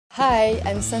Hi,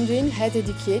 I'm Sandrine, Head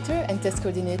Educator and Test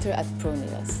Coordinator at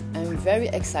ProNails. I'm very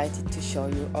excited to show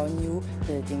you our new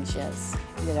building gels.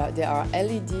 They are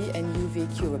LED and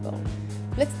UV curable.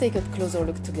 Let's take a closer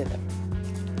look together.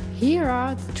 Here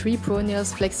are the 3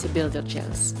 ProNails Flexi Builder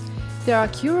Gels. They are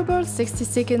curable 60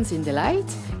 seconds in the light,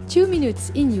 2 minutes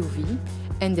in UV,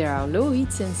 and they are low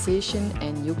heat sensation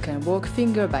and you can work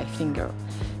finger by finger.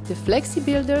 The Flexi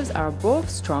Builders are both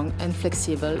strong and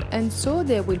flexible, and so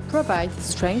they will provide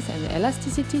strength and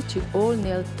elasticity to all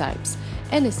nail types,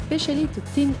 and especially to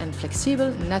thin and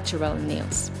flexible natural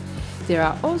nails. They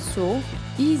are also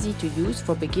easy to use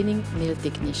for beginning nail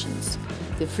technicians.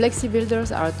 The Flexi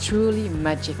Builders are truly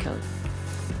magical.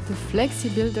 The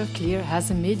Flexi Builder Clear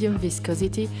has a medium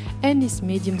viscosity and is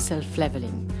medium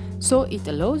self-leveling, so it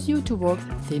allows you to work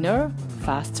thinner,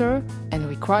 faster, and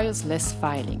requires less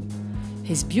filing.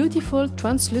 His beautiful,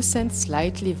 translucent,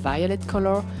 slightly violet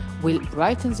color will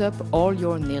brighten up all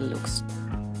your nail looks.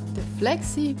 The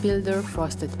Flexi Builder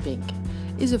Frosted Pink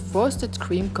is a frosted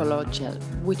cream color gel,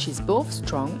 which is both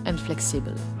strong and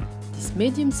flexible. This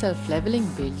medium self-leveling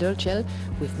builder gel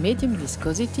with medium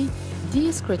viscosity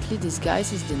discreetly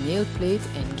disguises the nail plate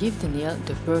and gives the nail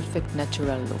the perfect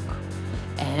natural look.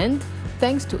 And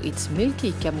thanks to its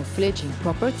milky camouflaging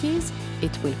properties,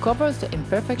 it will cover the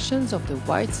imperfections of the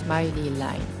white smiley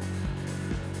line.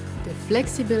 The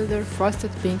Flexi Builder Frosted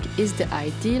Pink is the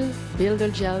ideal builder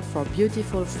gel for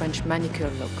beautiful French manicure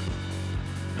look.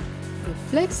 The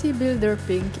Flexi Builder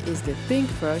Pink is the pink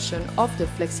version of the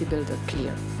Flexi Builder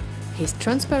Clear. His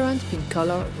transparent pink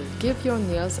color will give your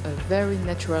nails a very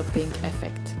natural pink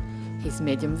effect. His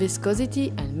medium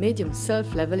viscosity and medium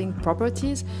self-leveling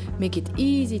properties make it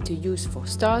easy to use for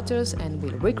starters and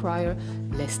will require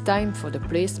less time for the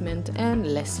placement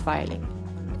and less filing.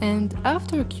 And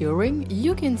after curing,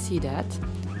 you can see that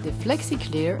the Flexi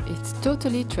Clear is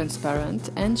totally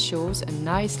transparent and shows a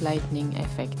nice lightening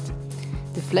effect.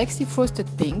 The Flexi Frosted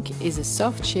Pink is a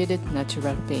soft shaded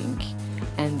natural pink,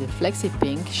 and the Flexi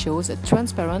Pink shows a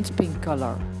transparent pink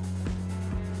color.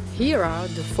 Here are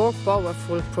the 4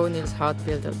 powerful ProNails Hard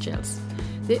Builder Gels.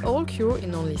 They all cure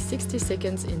in only 60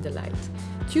 seconds in the light,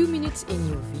 2 minutes in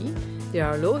UV, they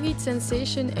are low heat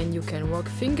sensation and you can work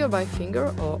finger by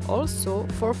finger or also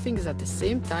 4 fingers at the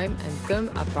same time and come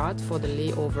apart for the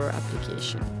layover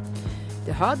application.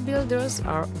 The hard builders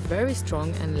are very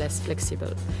strong and less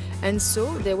flexible, and so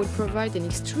they will provide an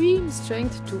extreme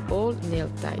strength to all nail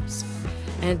types.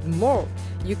 And more,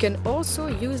 you can also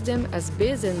use them as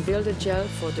base and builder gel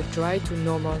for the dry to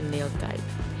normal nail type.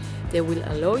 They will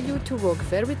allow you to work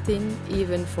very thin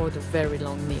even for the very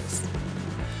long nails.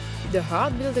 The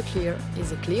Hard Builder Clear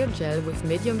is a clear gel with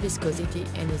medium viscosity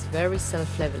and is very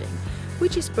self-leveling,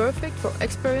 which is perfect for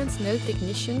experienced nail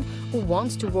technician who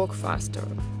wants to work faster.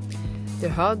 The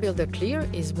Hard Builder Clear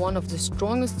is one of the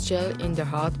strongest gel in the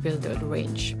Hard Builder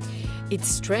range. Its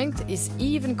strength is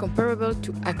even comparable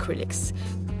to acrylics,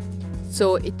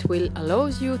 so it will allow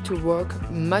you to work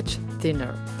much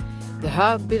thinner. The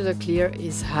Hard Builder Clear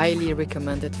is highly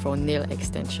recommended for nail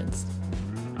extensions.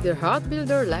 The Hard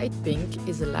Builder Light Pink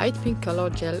is a light pink color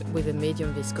gel with a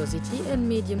medium viscosity and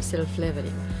medium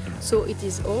self-leveling, so it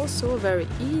is also very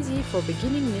easy for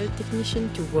beginning nail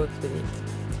technician to work with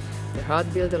it. The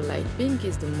Hard Builder Light Pink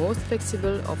is the most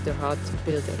flexible of the Hard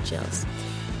Builder gels.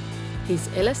 His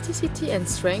elasticity and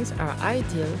strength are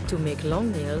ideal to make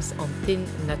long nails on thin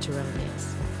natural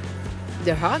nails.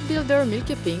 The Hard Builder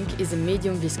Milky Pink is a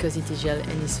medium viscosity gel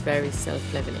and is very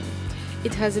self-leveling.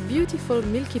 It has a beautiful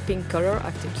milky pink color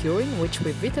after curing, which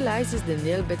revitalizes the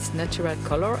nail bed's natural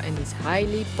color and is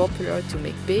highly popular to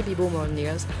make baby boomer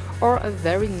nails or a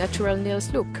very natural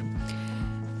nails look.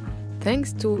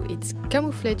 Thanks to its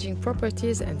camouflaging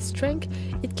properties and strength,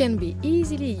 it can be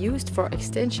easily used for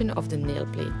extension of the nail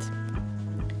plate.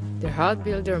 The Hard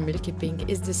Builder Milky Pink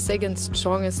is the second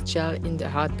strongest gel in the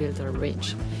Hard Builder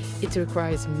range. It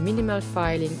requires minimal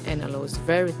filing and allows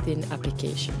very thin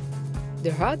application.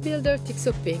 The Hard Builder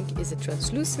Tixo Pink is a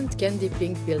translucent candy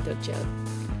pink builder gel.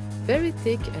 Very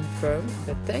thick and firm,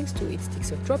 but thanks to its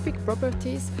thixotropic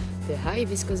properties, the high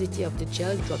viscosity of the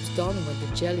gel drops down when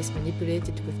the gel is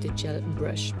manipulated with the gel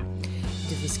brush.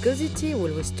 The viscosity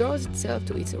will restore itself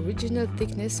to its original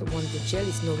thickness when the gel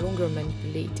is no longer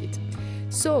manipulated.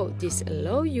 So this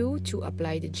allows you to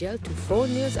apply the gel to 4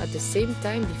 nails at the same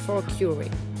time before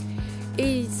curing. It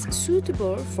is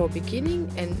suitable for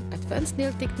beginning and advanced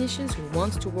nail technicians who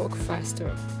want to work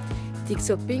faster.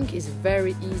 Tixo Pink is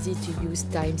very easy to use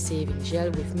time-saving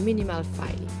gel with minimal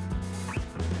filing.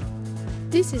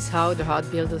 This is how the Hard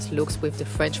Builders looks with the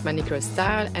French manicure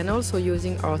style and also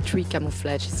using our 3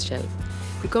 camouflage gel.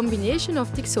 The combination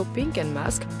of Tixo Pink and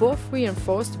Mask both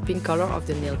reinforce the pink color of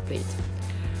the nail plate.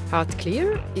 Hard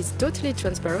Clear is totally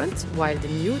transparent, while the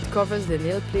nude covers the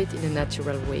nail plate in a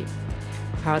natural way.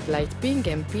 Hard Light Pink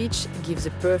and Peach gives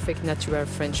a perfect natural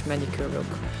French manicure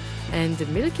look. And the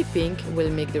Milky Pink will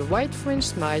make the white French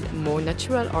smile more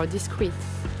natural or discreet.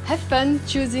 Have fun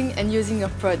choosing and using your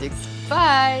products.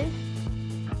 Bye!